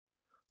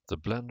The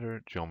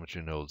Blender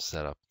geometry node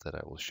setup that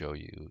I will show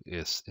you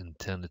is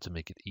intended to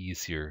make it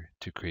easier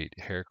to create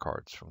hair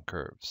cards from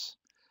curves.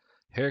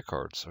 Hair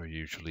cards are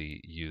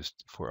usually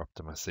used for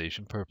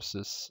optimization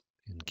purposes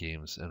in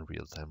games and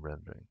real-time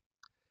rendering.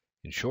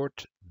 In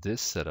short,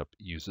 this setup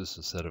uses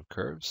a set of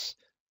curves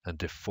and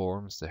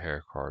deforms the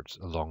hair cards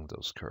along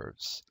those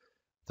curves.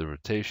 The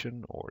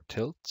rotation or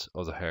tilt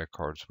of the hair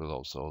cards will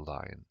also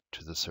align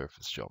to the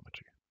surface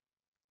geometry.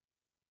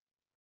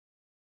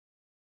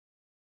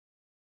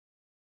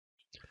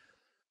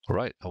 All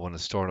right, I want to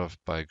start off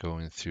by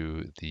going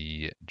through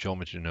the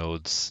geometry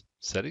nodes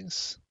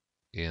settings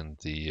in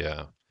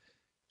the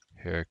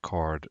hair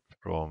card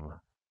from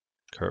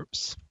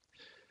curves.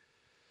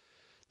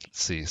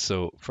 Let's see,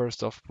 so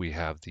first off, we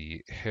have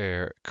the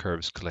hair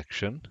curves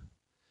collection.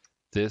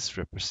 This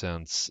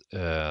represents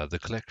the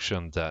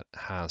collection that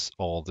has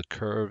all the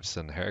curves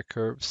and hair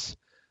curves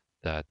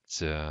that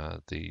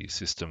the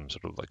system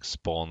sort of like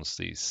spawns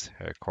these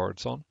hair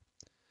cards on.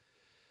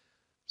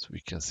 So we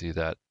can see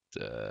that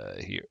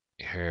here,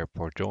 hair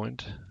part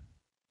joined,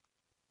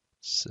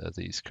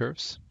 these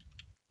curves.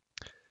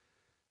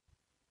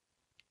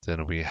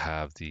 Then we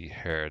have the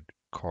hair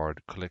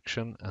card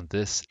collection, and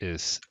this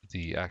is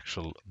the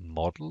actual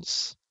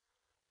models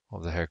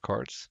of the hair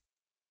cards.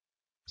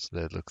 So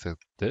they look like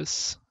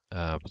this,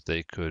 but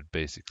they could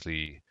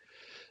basically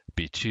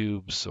be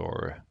tubes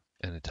or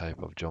any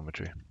type of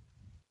geometry.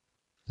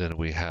 Then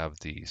we have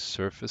the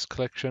surface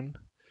collection.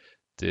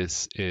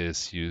 This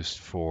is used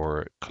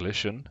for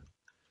collision.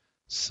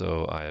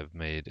 So I have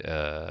made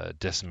a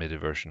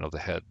decimated version of the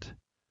head.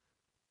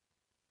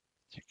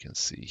 You can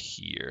see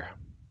here.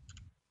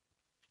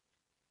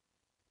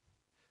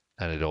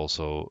 And it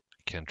also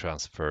can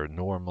transfer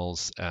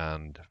normals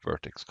and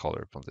vertex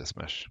color from this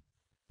mesh.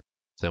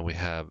 Then we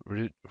have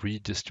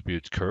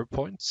redistribute curve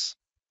points.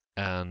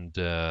 And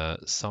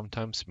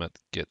sometimes you might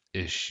get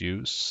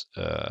issues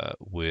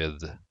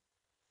with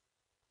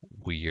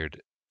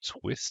weird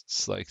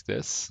twists like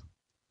this.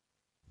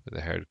 With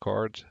a hair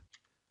card,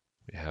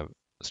 we have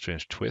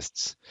strange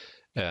twists.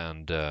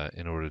 And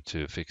in order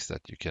to fix that,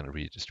 you can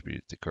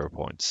redistribute the curve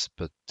points.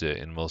 But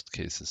in most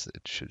cases,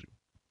 it should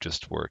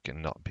just work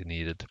and not be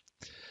needed.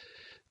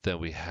 Then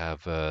we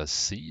have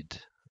seed.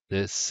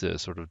 This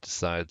sort of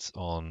decides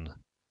on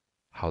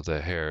how the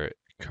hair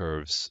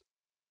curves,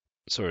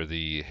 sorry,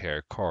 the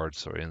hair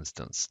cards are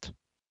instanced.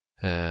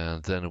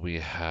 And then we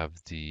have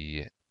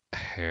the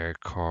hair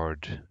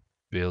card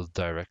build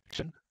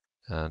direction.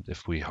 And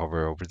if we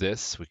hover over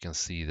this, we can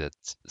see that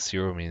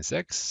 0 means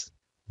X,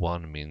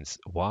 1 means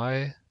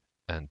Y,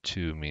 and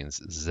 2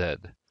 means Z.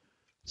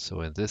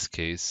 So in this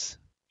case,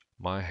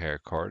 my hair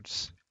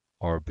cards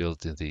are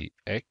built in the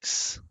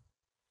X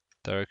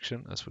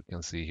direction, as we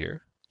can see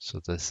here. So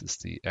this is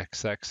the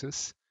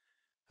X-axis,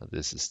 and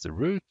this is the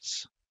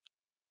root,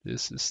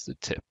 this is the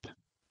tip.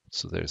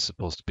 So they're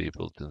supposed to be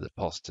built in the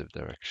positive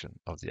direction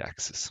of the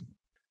axis.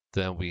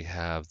 Then we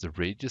have the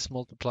radius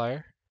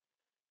multiplier,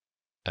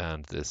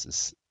 and this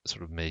is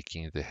sort of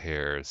making the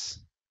hair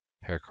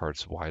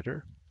cards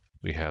wider.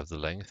 We have the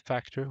length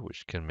factor,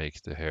 which can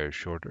make the hair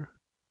shorter.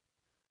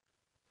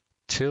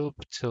 Tip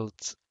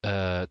tilt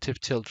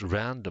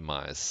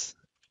randomize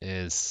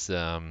is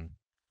the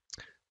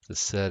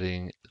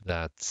setting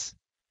that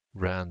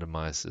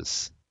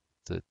randomizes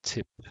the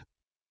tip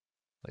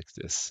like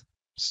this.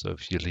 So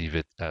if you leave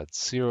it at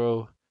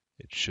 0,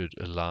 it should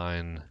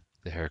align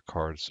the hair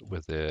cards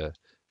with the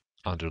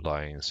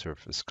underlying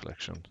surface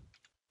collection.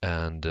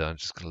 And I'm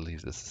just going to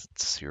leave this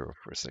at 0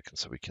 for a second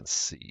so we can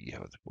see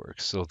how it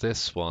works. So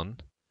this one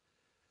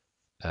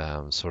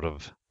sort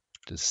of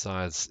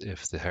decides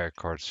if the hair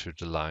cards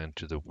should align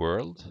to the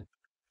world.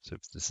 So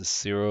if this is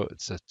 0,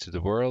 it's set to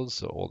the world,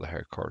 so all the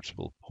hair cards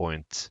will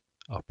point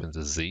up in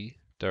the Z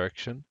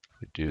direction.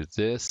 If we do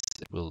this,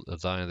 it will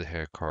align the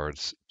hair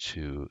cards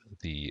to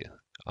the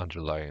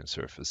underlying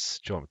surface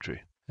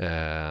geometry.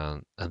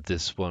 And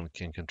this one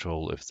can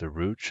control if the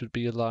root should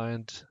be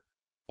aligned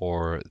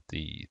or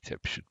the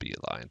tip should be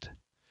aligned.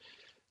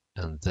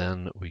 And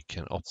then we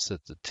can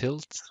offset the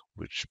tilt,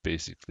 which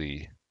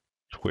basically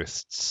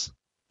twists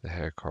the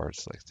hair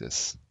cards like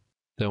this.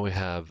 Then we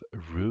have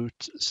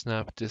root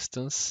snap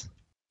distance,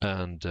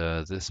 and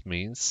this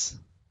means,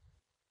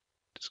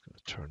 just going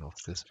to turn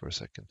off this for a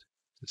second.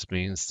 This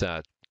means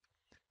that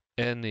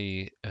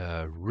any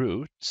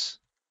root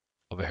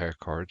of a hair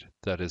card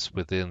that is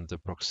within the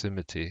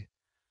proximity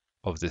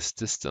of this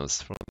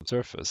distance from the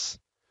surface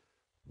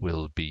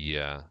will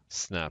be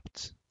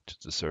snapped to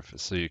the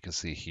surface. So you can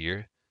see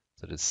here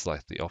that it's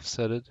slightly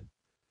offsetted.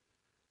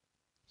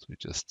 So we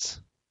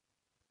just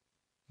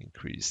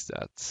increase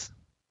that.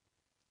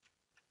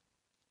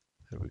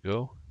 There we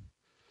go.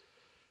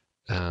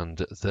 And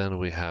then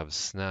we have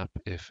snap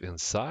if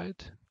inside.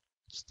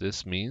 So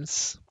this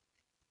means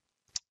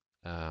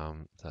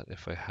that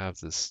if I have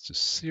this to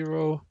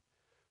 0,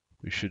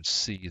 we should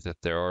see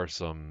that there are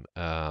some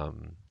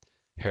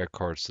hair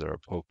cards that are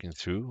poking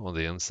through on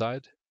the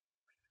inside.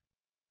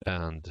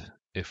 And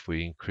if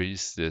we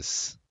increase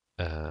this,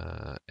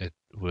 it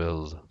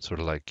will sort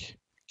of like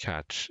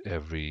catch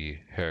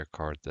every hair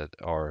card that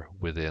are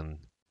within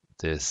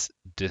this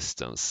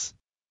distance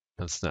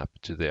and snap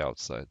to the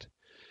outside.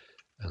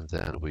 And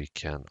then we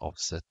can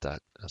offset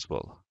that as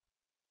well.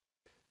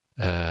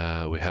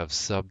 We have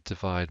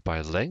subdivide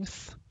by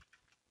length.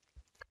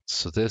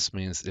 So this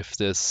means if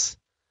this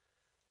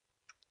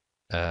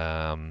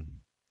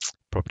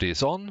property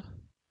is on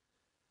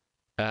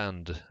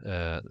and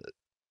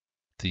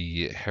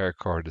the hair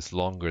card is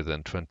longer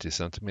than 20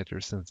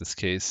 centimeters in this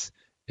case,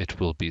 it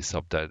will be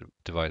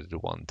subdivided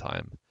one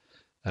time.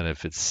 And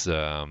if it's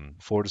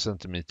 40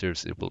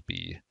 centimeters, it will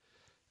be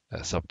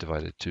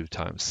subdivided 2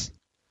 times.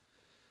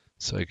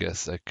 So I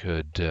guess I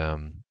could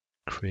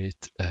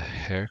create a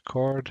hair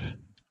card.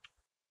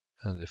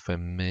 And if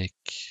we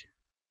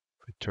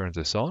turn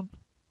this on,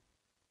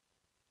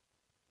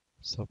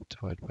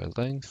 subdivide by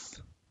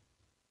length,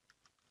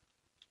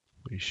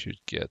 we should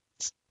get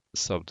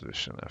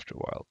subdivision after a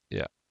while.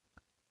 Yeah.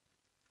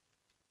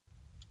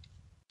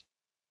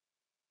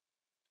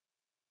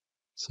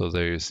 So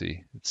there you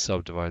see, it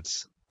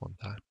subdivides one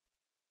time.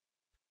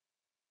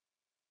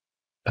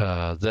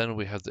 Then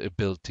we have the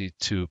ability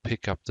to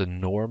pick up the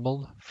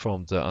normal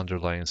from the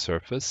underlying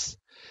surface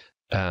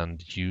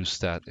and use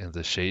that in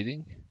the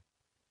shading.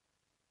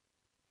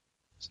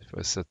 So if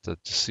I set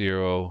that to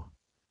 0,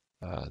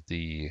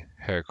 the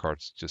hair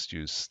cards just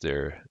use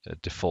their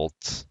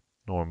default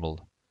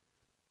normal.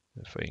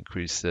 If I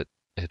increase it,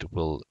 it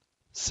will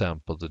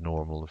sample the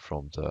normal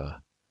from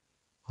the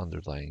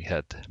underlying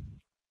head.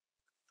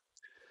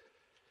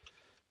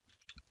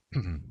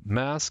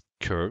 Mask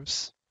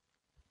curves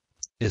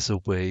is a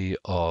way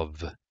of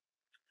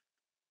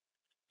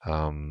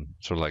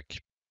sort of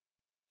like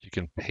you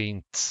can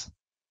paint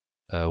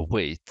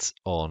weight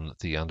on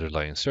the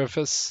underlying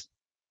surface.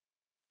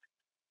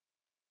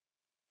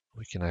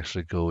 We can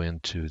actually go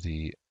into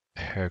the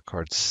hair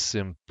card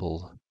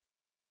simple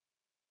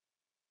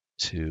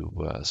to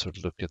sort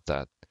of look at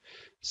that.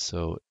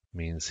 So it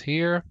means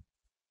here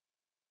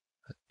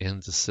in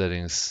the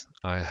settings,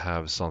 I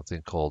have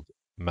something called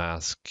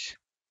mask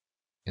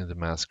in the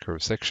mask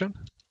curve section.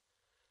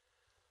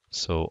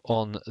 So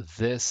on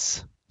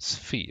this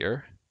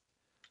sphere,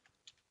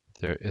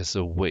 there is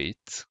a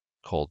weight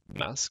called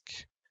mask,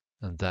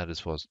 and that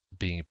is what's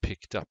being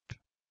picked up.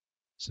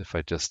 So if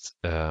I just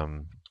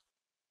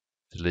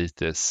delete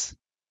this,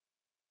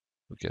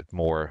 we get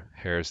more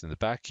hairs in the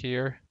back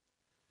here.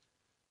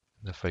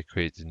 And if I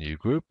create a new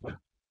group,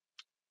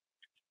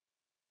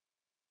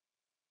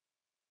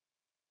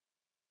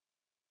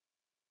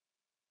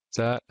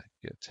 that I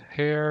get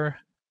hair,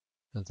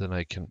 and then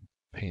I can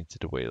paint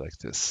it away like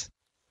this.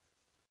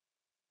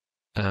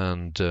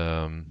 And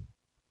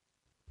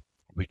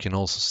we can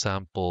also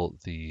sample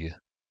the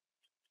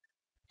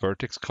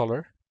vertex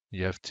color.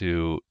 You have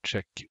to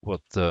check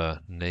what the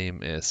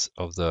name is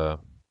of the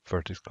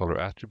vertex color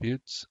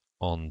attributes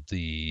on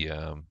the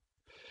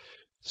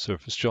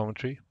surface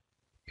geometry.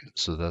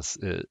 So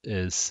that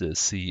is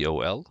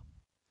COL.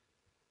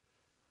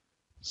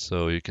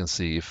 So you can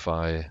see if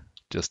I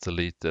just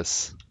delete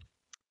this,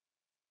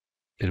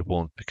 it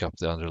won't pick up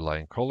the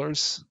underlying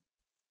colors.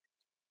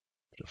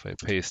 But if I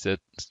paste it,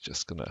 it's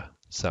just gonna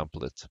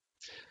sample it.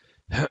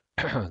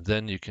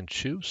 Then you can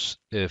choose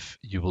if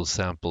you will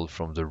sample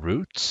from the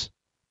root,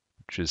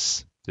 which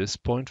is this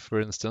point, for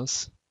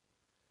instance,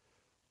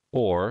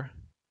 or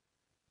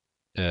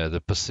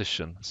the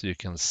position. So you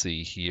can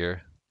see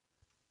here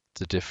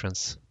the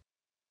difference.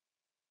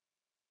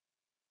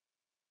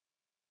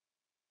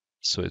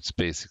 So it's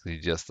basically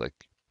just like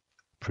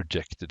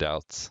projected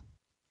out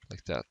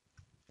like that.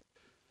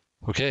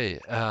 Okay,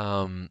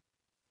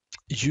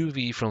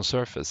 UV from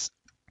surface.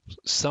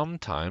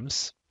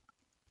 Sometimes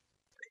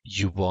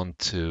you want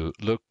to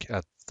look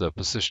at the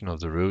position of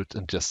the root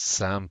and just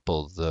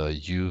sample the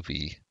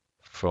UV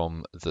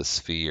from the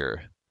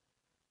sphere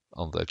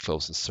on the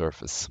closest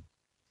surface.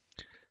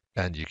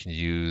 And you can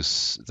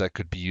use, that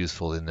could be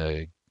useful in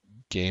a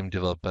game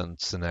development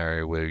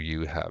scenario where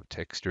you have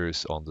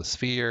textures on the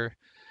sphere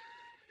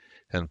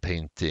and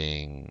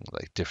painting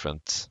like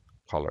different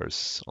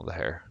colors on the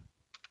hair.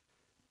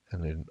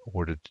 And in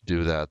order to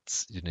do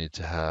that, you need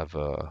to have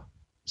a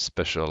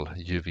special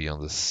UV on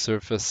the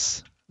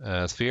surface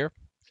sphere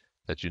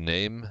that you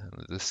name.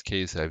 In this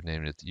case, I've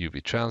named it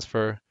UV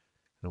transfer,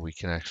 and we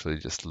can actually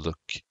just look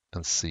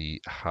and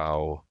see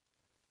how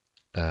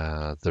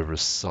the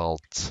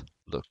result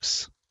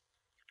looks.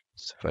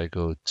 So if I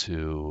go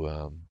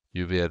to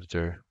UV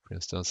editor, for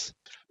instance,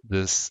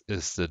 this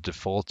is the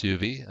default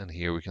UV, and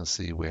here we can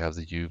see we have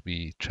the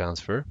UV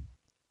transfer.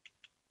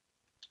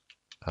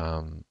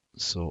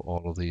 So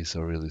all of these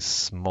are really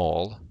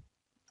small,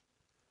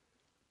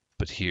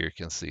 but here you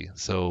can see.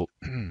 So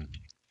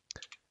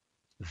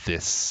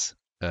this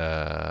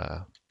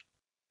hair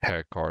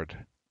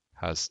card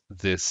has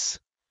this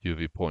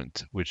UV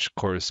point, which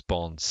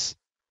corresponds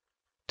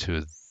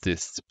to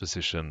this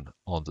position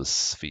on the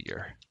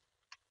sphere.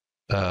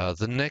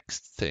 The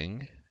next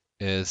thing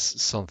is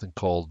something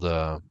called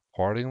the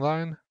parting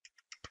line.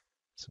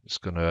 So I'm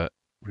just going to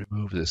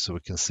remove this so we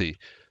can see.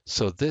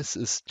 So this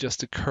is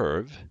just a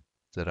curve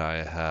that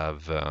I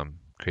have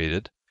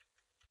created.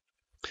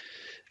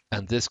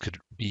 And this could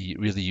be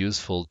really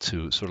useful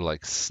to sort of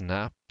like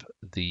snap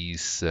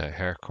these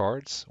hair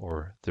cards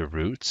or the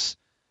roots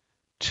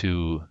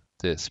to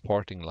this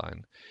parting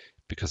line,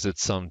 because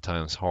it's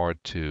sometimes hard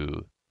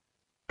to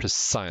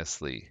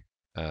precisely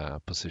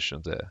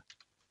position the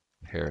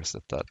hairs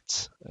at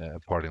that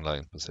parting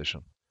line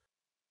position.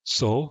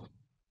 So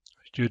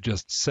you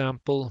just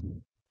sample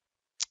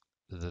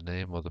the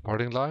name of the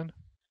parting line,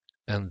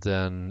 and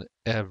then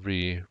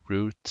every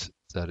root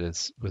that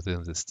is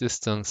within this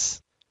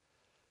distance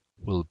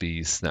will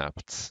be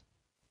snapped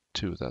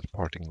to that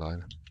parting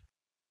line.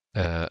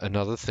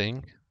 Another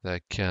thing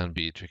that can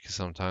be tricky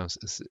sometimes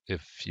is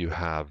if you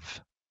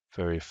have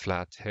very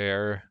flat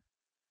hair,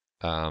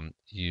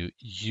 you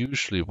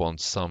usually want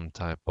some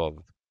type of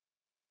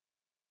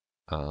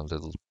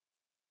little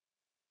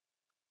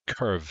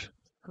curve,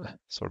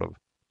 sort of,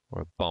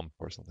 or a bump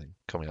or something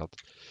coming out.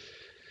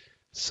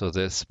 So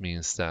this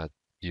means that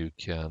you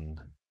can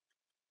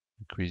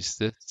increase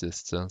this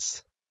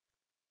distance,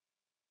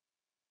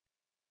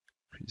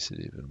 increase it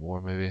even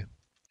more maybe.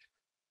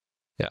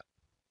 Yeah,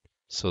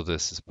 so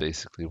this is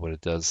basically what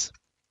it does.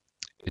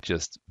 It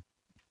just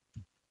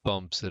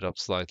bumps it up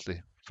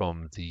slightly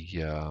from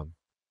the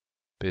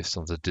based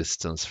on the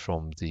distance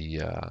from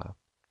the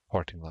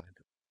parting line.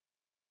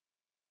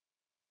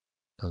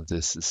 And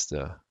this is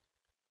the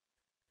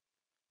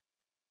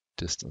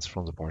distance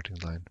from the parting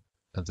line.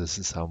 And this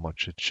is how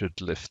much it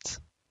should lift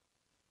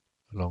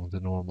along the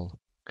normal.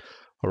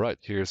 All right,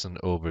 here's an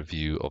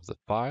overview of the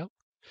file.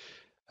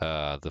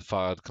 The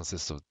file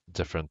consists of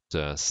different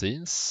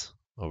scenes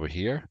over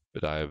here,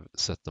 but I've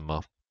set them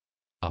up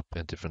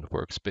in different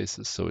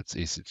workspaces, so it's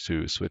easy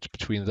to switch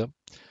between them.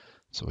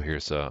 So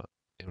here's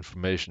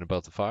information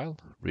about the file,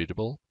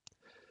 readable.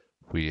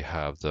 We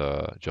have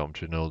the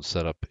geometry node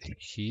set up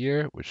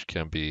here, which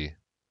can be a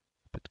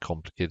bit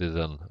complicated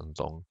and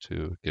long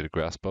to get a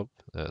grasp of,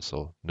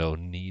 so no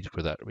need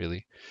for that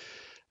really.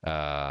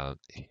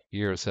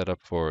 Here set up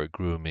for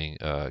grooming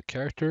a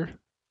character,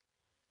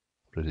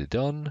 already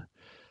done.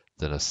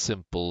 Then a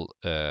simple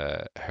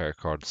hair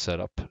card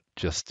setup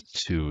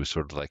just to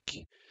sort of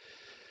like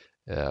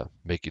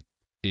make it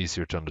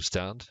easier to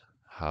understand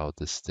how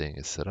this thing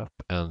is set up.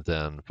 And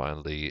then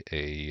finally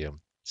a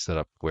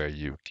setup where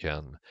you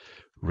can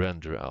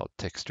render out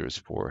textures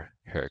for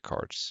hair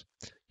cards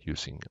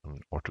using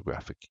an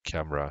orthographic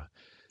camera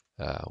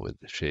with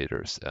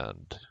shaders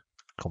and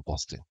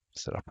compositing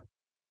setup.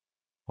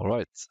 All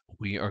right,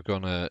 we are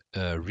gonna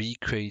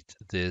recreate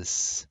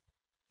this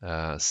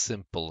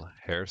simple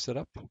hair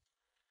setup.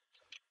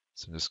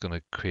 So I'm just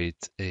gonna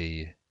create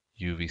a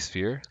UV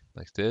sphere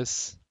like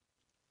this,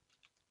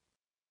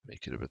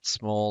 make it a bit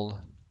small,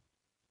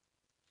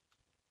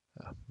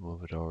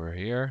 move it over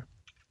here.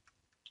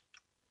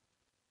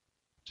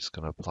 Just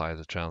gonna apply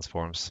the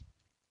transforms,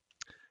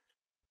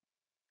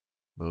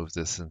 move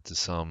this into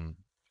some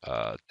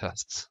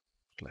test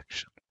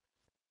collection.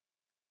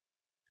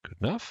 Good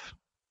enough.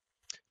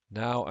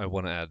 Now I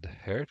want to add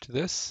hair to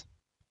this.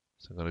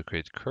 So I'm going to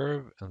create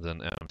curve and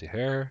then empty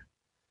hair.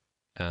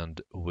 And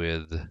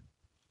with,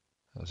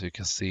 as you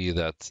can see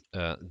that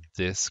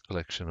this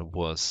collection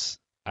was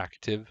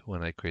active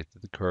when I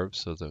created the curve,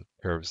 so the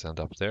curves end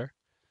up there.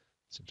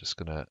 So I'm just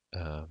going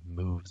to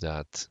move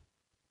that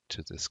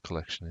to this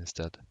collection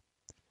instead.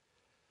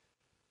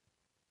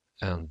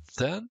 And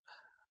then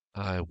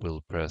I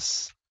will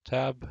press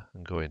tab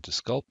and go into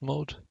sculpt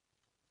mode.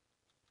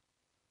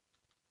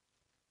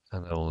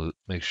 And I will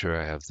make sure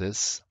I have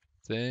this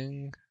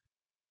thing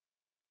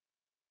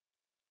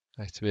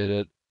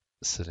activated,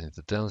 setting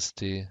the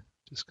density.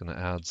 Just gonna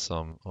add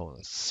some, oh,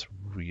 that's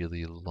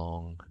really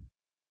long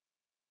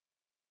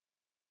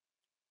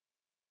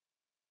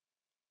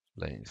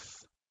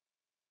length.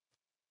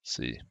 Let's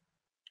see,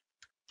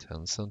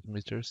 10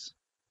 centimeters.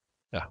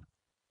 Yeah,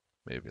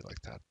 maybe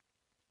like that.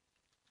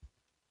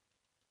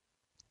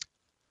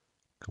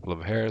 Couple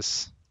of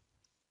hairs.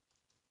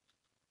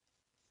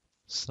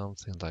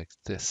 Something like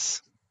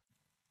this.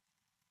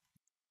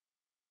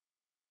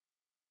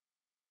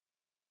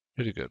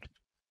 Pretty good.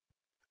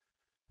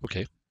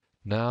 Okay,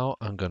 now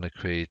I'm gonna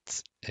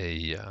create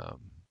a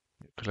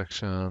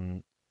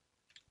collection,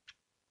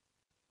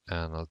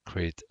 and I'll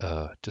create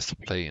just a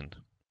plane.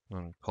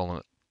 I'm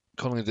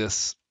calling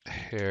this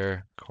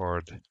hair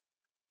card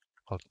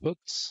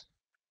outputs.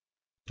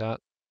 That.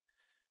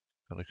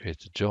 I'm gonna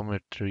create a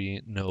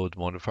geometry node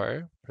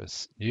modifier.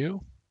 Press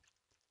new.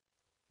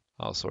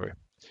 Oh, sorry.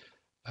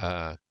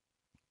 Uh,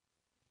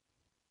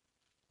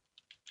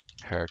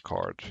 hair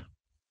card.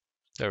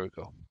 There we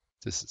go.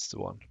 This is the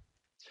one.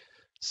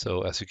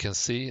 So as you can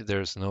see,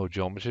 there's no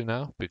geometry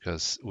now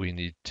because we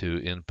need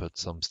to input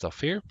some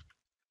stuff here.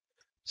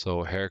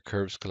 So hair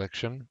curves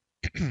collection.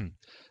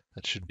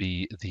 That should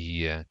be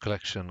the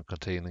collection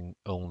containing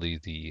only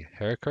the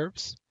hair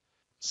curves.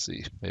 Let's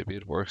see, maybe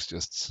it works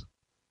just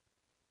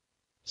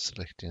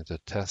selecting the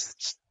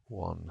test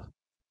one.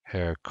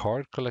 Hair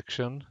card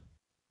collection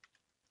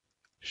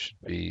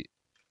should be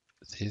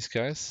these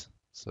guys.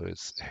 So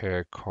it's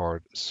hair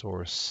card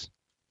source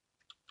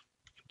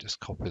just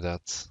copy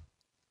that,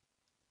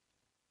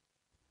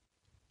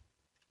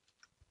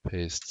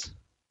 paste.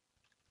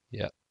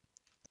 Yeah,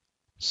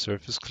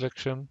 surface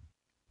collection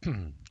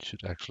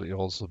should actually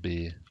also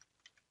be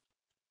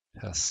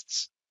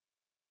tests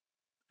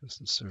because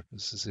the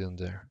surface is in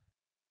there.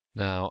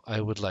 Now I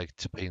would like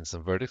to paint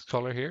some vertex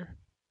color here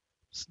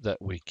so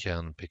that we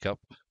can pick up.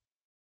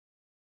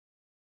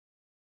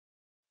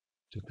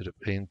 Do a bit of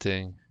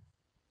painting.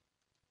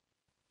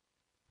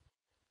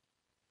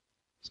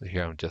 So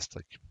here I'm just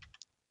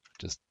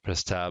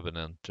press tab and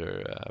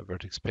enter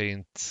vertex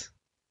paint.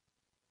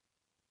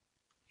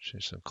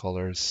 Change some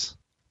colors.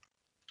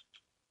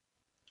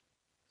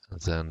 And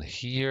then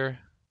here,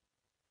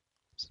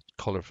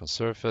 color from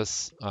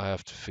surface. I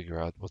have to figure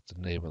out what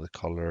the name of the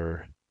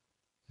color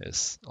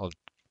is. I'll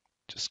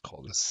just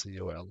call this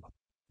COL.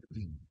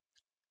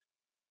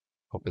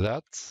 Copy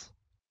that.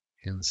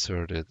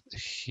 Insert it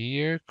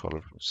here,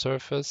 color from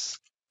surface.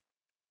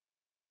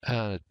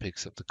 And it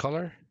picks up the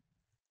color.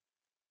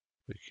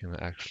 We can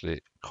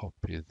actually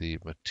copy the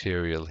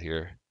material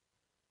here.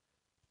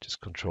 Just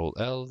Control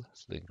L,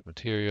 link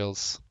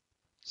materials,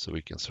 so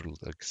we can sort of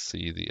like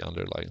see the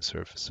underlying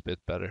surface a bit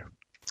better.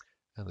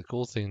 And the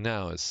cool thing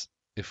now is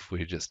if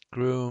we just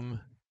groom,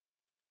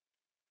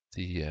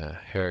 the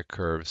hair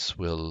curves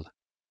will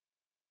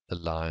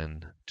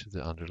align to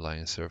the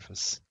underlying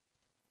surface.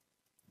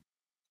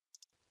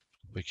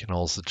 We can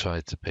also try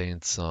to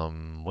paint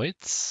some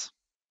weights.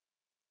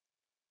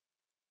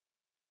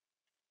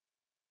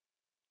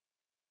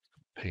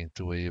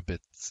 Paint away a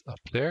bit up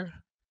there.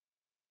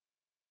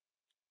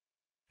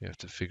 We have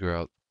to figure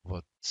out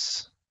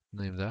what's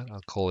name that.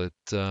 I'll call it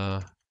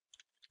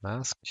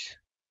mask.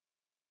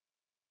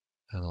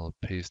 And I'll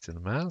paste in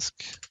the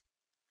mask.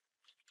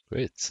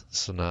 Great.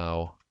 So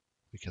now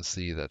we can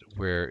see that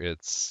where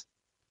it's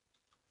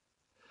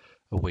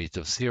a weight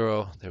of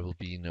 0, there will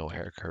be no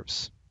hair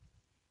curves.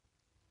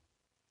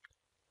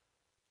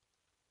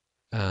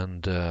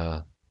 And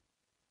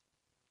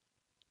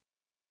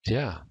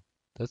yeah,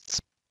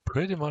 that's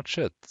pretty much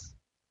it.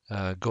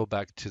 Go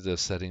back to the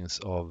settings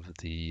of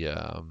the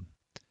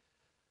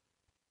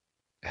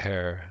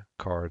hair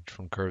card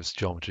from Curves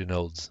Geometry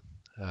Nodes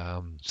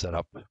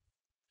setup.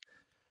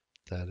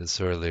 That is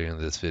earlier in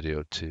this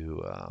video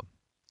to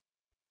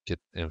get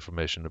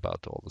information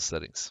about all the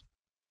settings.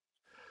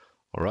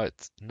 All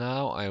right,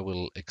 now I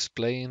will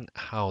explain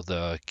how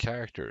the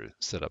character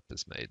setup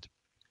is made.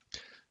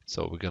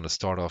 So we're going to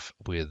start off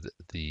with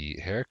the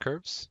hair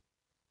curves.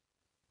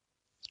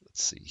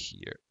 Let's see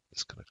here.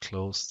 Just going to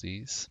close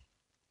these.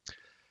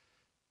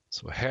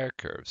 So hair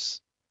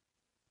curves.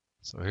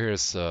 So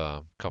here's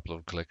a couple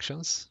of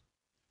collections.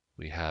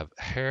 We have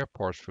hair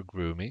parts for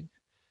grooming.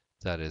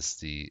 That is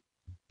the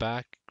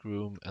back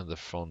groom and the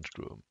front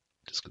groom.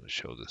 Just going to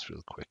show this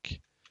real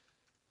quick.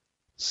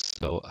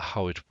 So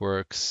how it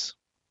works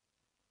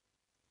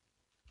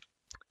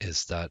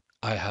is that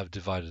I have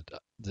divided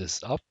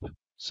this up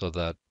so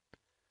that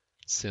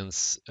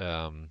since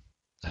the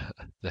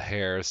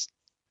hairs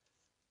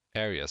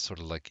area sort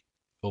of like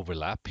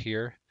overlap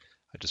here,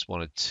 I just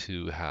wanted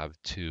to have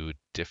two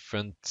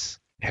different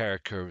hair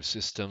curve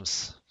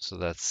systems, so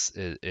that's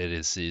it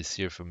is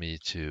easier for me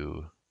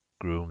to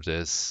groom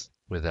this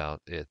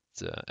without it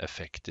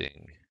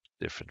affecting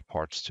different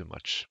parts too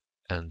much.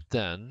 And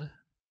then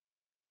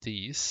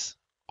these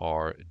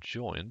are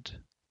joined.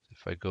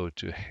 If I go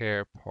to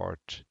hair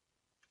part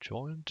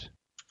joined,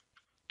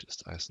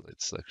 just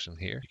isolate selection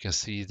here, you can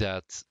see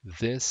that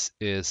this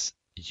is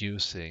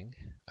using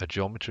a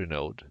geometry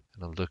node,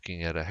 and I'm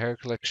looking at a hair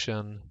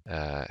collection,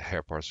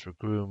 hair parts for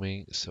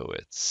grooming. So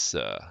it's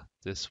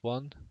this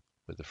one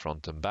with the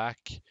front and back.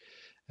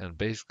 And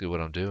basically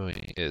what I'm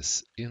doing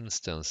is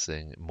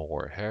instancing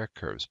more hair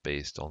curves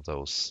based on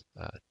those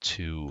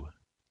two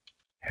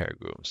hair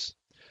grooms.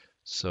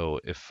 So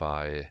if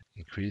I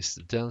increase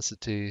the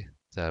density,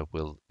 that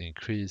will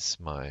increase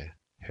my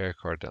hair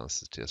card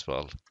density as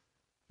well.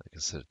 I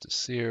can set it to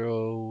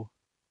 0,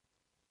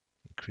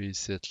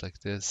 increase it like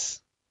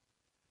this.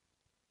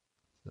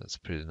 That's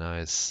pretty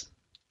nice.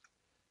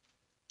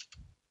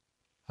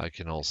 I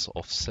can also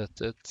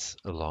offset it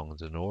along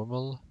the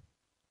normal,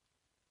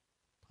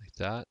 like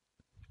that.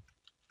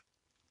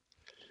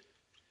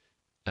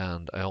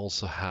 And I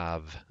also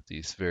have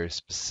these very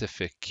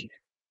specific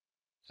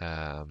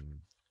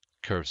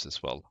curves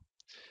as well.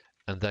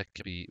 And that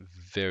can be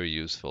very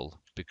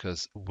useful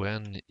because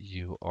when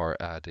you are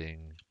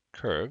adding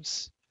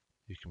curves,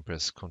 you can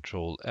press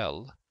Ctrl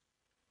L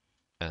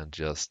and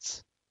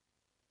just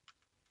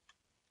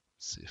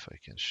see if I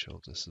can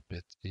show this a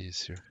bit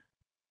easier.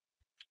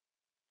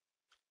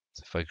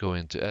 So if I go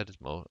into edit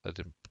mode, I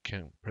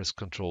can press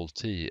Ctrl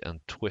T and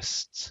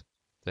twist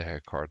the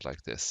hair card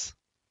like this.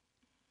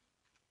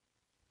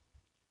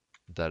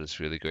 That is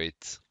really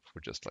great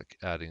for just like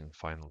adding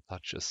final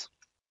touches.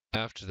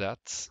 After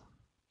that,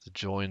 the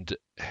joined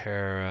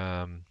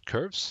hair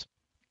curves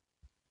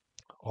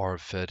are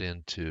fed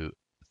into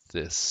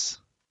this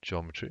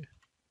geometry,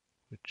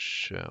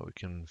 which we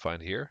can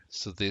find here.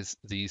 So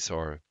these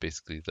are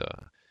basically the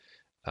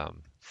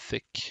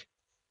thick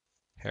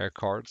hair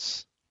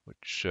cards,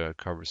 which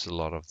covers a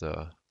lot of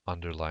the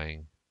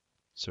underlying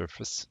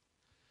surface.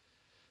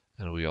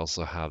 And we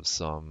also have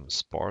some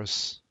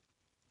sparse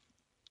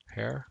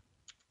hair,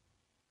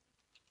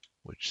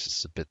 which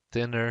is a bit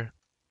thinner.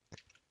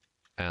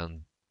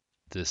 And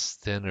this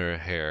thinner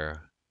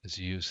hair is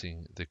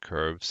using the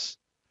curves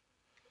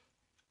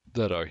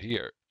that are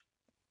here.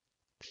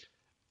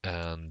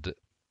 And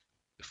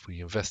if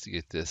we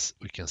investigate this,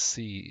 we can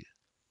see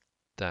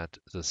that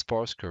the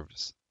sparse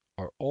curves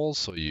are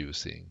also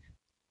using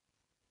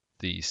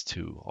these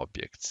two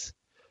objects,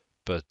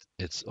 but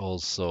it's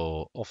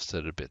also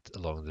offset a bit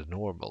along the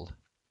normal.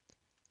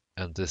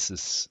 And this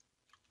is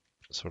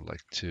sort of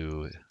like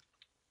to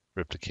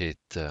replicate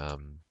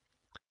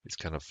these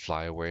kind of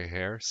flyaway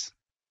hairs.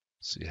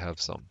 So you have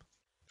some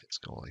things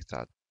going like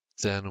that.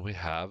 Then we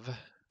have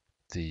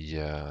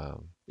the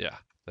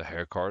the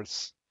hair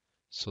cards.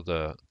 So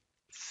the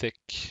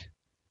thick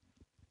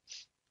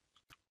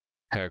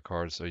hair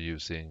cards are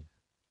using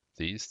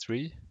these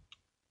three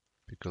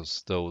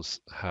because those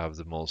have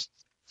the most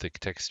thick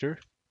texture.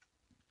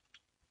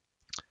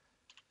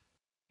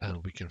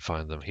 And we can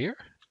find them here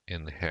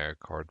in hair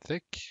card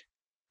thick.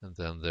 And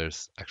then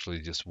there's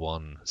actually just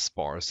one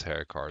sparse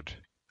hair card.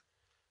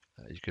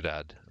 You could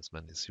add as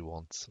many as you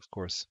want, of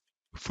course.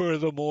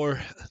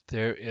 Furthermore,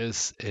 there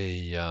is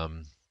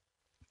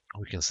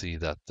we can see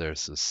that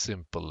there's a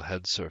simple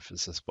head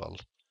surface as well.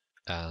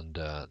 And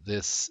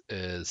this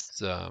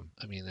is, I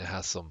mean, it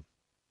has some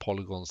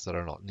polygons that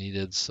are not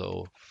needed.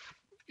 So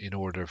in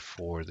order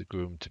for the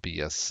groom to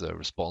be as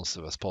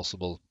responsive as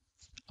possible,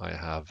 I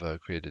have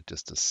created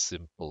just a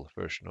simple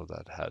version of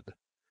that head.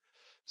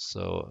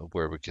 So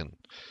where we can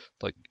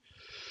like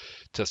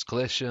test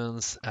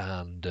collisions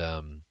and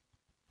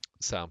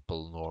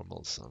sample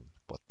normals and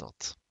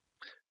whatnot.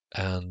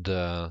 And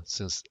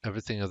since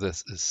everything of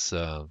this is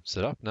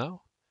set up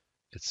now,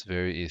 it's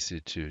very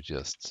easy to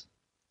just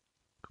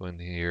go in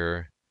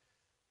here,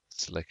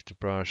 select a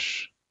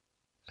brush,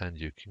 and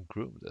you can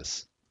groom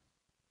this.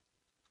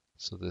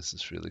 So this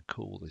is really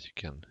cool that you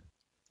can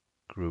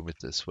groom it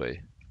this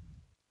way.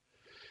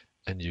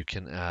 And you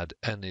can add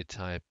any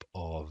type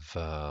of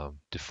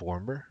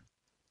deformer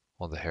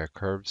on the hair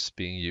curves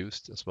being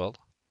used as well.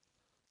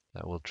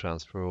 That will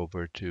transfer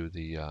over to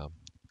the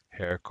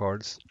hair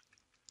cards.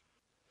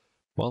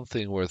 One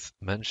thing worth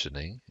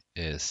mentioning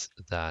is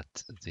that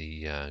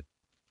the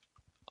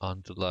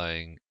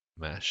underlying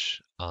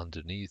mesh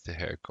underneath the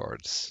hair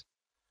cards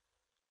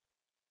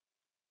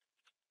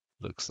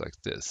looks like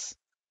this.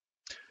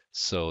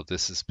 So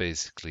this is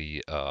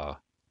basically a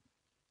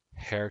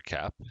hair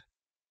cap,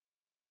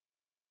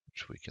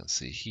 which we can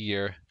see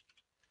here,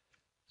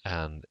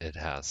 and it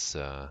has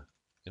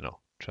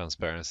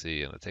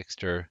transparency and a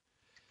texture.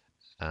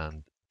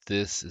 And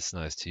this is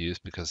nice to use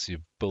because you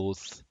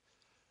both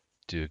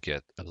do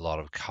get a lot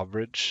of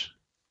coverage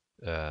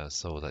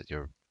so that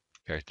your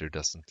character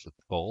doesn't look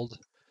bald.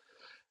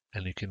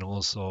 And you can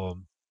also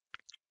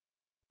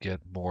get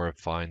more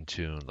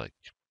fine-tuned, like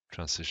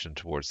transition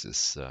towards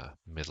this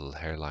middle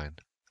hairline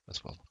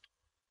as well,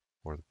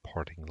 or the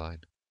parting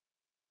line.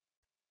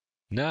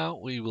 Now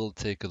we will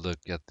take a look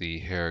at the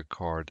hair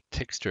card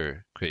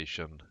texture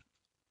creation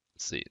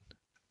scene.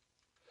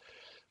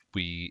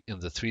 In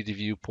the 3D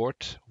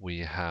viewport, we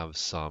have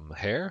some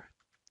hair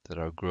that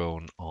are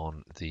grown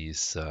on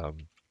these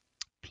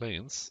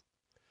planes.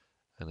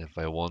 And if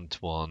I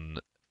want one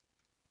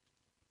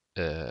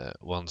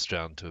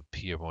strand to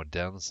appear more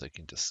dense, I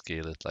can just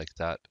scale it like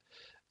that,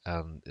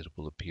 and it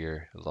will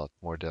appear a lot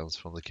more dense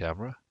from the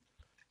camera.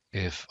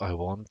 If I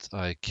want,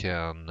 I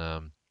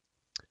can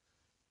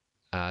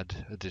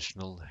add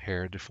additional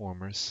hair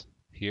deformers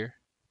here.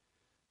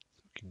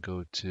 We can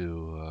go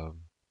to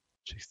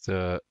check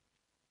the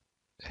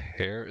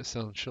hair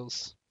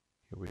essentials.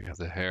 Here we have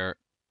the hair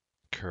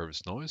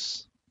curves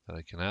noise that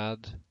I can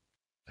add.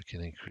 I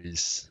can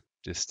increase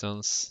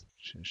distance,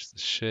 change the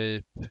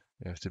shape. You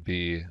have to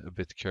be a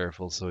bit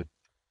careful so it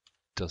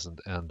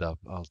doesn't end up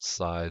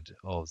outside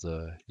of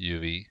the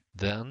UV.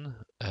 Then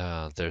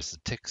there's a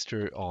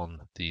texture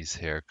on these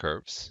hair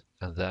curves,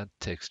 and that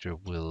texture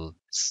will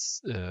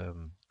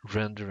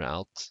render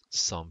out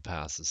some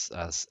passes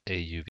as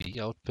AUV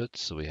output.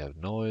 So we have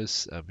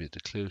noise, ambient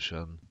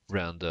occlusion,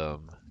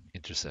 random,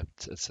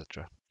 intercept,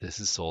 etc. This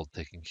is all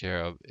taken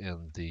care of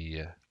in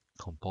the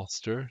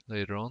compositor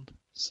later on.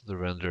 So the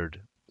rendered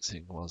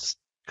signals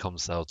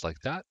comes out like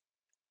that,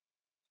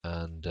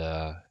 and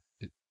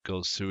it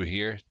goes through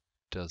here,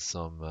 does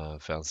some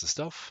fancy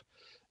stuff,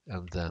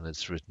 and then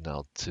it's written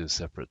out to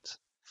separate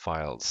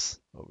files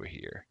over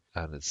here.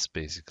 And it's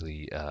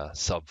basically a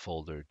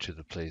subfolder to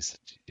the place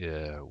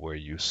where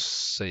you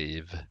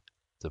save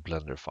the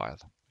Blender file.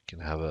 We can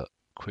have a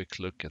quick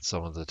look at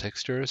some of the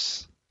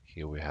textures.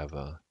 Here we have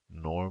a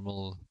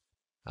normal,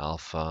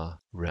 alpha,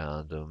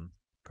 random,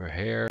 per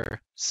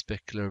hair,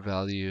 specular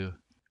value,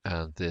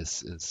 and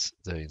this is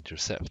the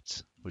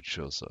intercept, which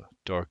shows a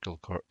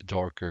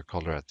darker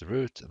color at the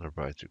root and a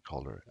brighter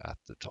color at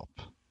the top.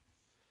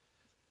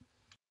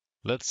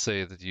 Let's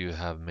say that you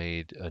have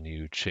made a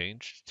new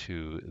change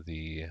to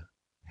the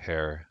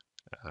hair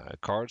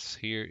cards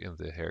here in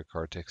the hair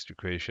card texture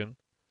creation,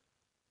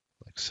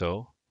 like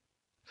so.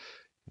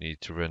 You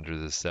need to render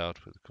this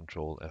out with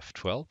Control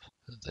F12,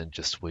 and then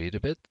just wait a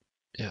bit.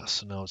 Yeah,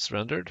 so now it's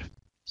rendered.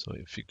 So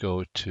if you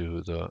go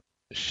to the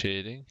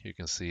shading, you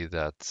can see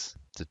that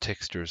the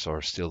textures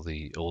are still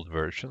the old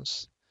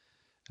versions.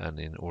 And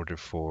in order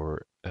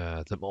for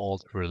them all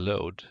to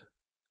reload,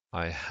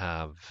 I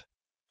have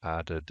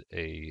added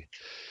a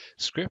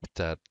script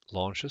that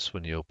launches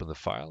when you open the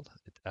file.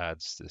 It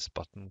adds this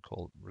button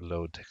called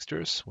Reload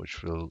Textures,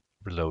 which will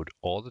reload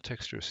all the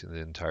textures in the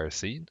entire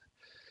scene.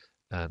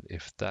 And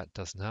if that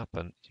doesn't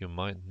happen, you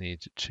might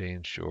need to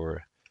change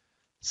your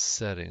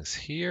settings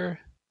here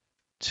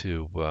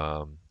to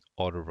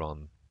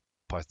auto-run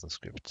Python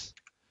scripts.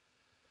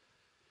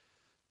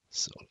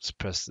 So let's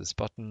press this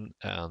button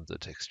and the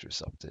texture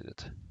is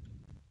updated.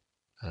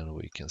 And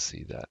we can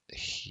see that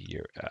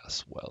here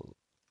as well.